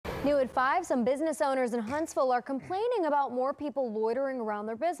New at 5, some business owners in Huntsville are complaining about more people loitering around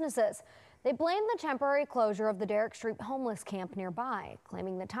their businesses. They blame the temporary closure of the Derrick Street homeless camp nearby,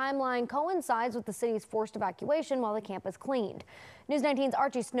 claiming the timeline coincides with the city's forced evacuation while the camp is cleaned. News 19's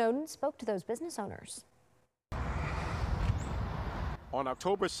Archie Snowden spoke to those business owners. On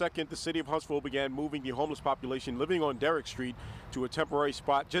October 2nd, the city of Huntsville began moving the homeless population living on Derrick Street to a temporary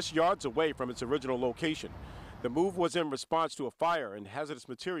spot just yards away from its original location. The move was in response to a fire and hazardous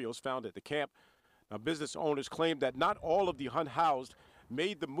materials found at the camp. Now, business owners claim that not all of the unhoused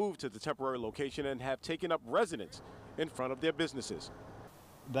made the move to the temporary location and have taken up residence in front of their businesses.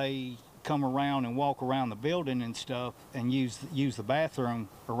 They come around and walk around the building and stuff and use the bathroom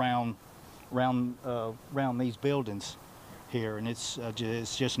around these buildings here, and it's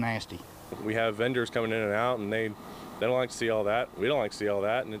just nasty. We have vendors coming in and out, and they don't like to see all that. We don't like to see all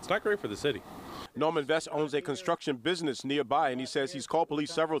that, and it's not great for the city. Norman Vest owns a construction business nearby, and he says he's called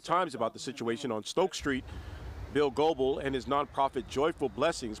police several times about the situation on Stoke Street. Bill Goebel and his nonprofit Joyful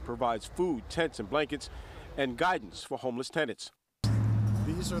Blessings provides food, tents, and blankets and guidance for homeless tenants.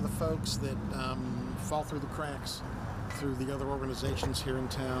 These are the folks that fall through the cracks through the other organizations here in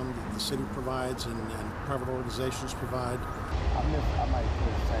town that the city provides and private organizations provide. I might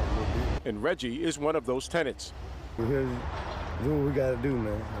put aside a little bit. And Reggie is one of those tenants. We're here to do what we got to do,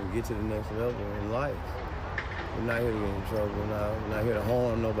 man, and get to the next level in life. We're not here to get in trouble. We're not here to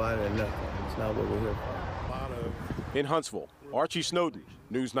harm nobody or nothing. It's not what we're here for. In Huntsville, Archie Snowden,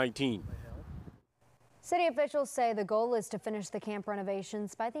 News 19. City officials say the goal is to finish the camp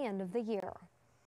renovations by the end of the year.